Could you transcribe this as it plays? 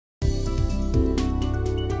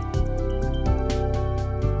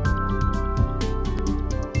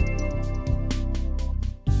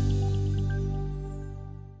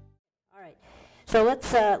So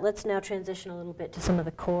let's now transition a little bit to some of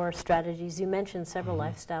the core strategies. You mentioned several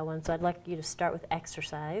lifestyle ones, so I'd like you to start with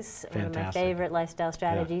exercise. Fantastic. One of my favorite lifestyle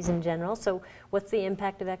strategies in general. So what's the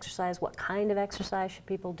impact of exercise? What kind of exercise should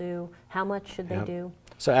people do? How much should they do?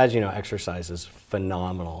 So as you know, exercise is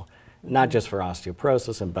phenomenal, not just for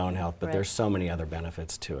osteoporosis and bone health, but there's so many other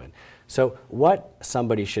benefits to it. So what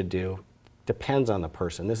somebody should do depends on the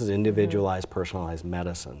person. This is individualized, personalized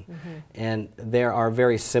medicine. And there are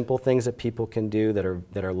very simple things that people can do that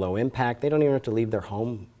are low impact. They don't even have to leave their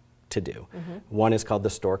home to do. One is called the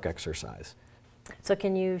stork exercise. So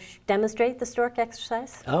can you demonstrate the stork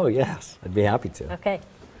exercise? Oh yes, I'd be happy to. Okay.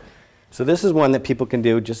 So this is one that people can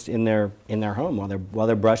do just in their home while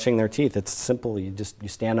they're brushing their teeth. It's simple. You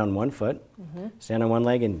stand on one foot, stand on one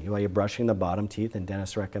leg, and while you're brushing the bottom teeth, and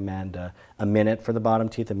dentists recommend a minute for the bottom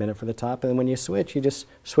teeth, a minute for the top, and then when you just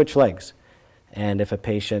switch legs. And if a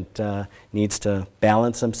patient needs to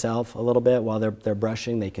balance himself a little bit while they're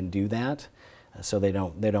brushing, they can do that, so they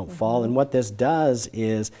don't fall. And what this does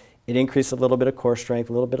is it increases a little bit of core strength,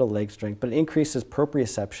 a little bit of leg strength, but it increases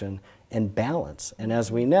proprioception and balance. And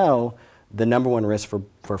as we know, the #1 risk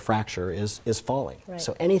for fracture is falling. Right.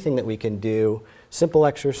 So anything that we can do, simple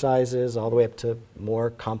exercises all the way up to more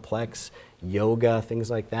complex yoga,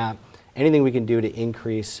 things like that, anything we can do to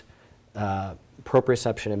increase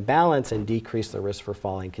proprioception and balance and decrease the risk for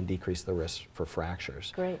falling can decrease the risk for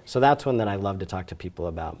fractures. Great. So that's one that I love to talk to people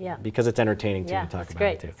about because it's entertaining to talk about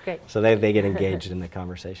it too. It's great. So they get engaged in the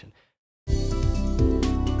conversation.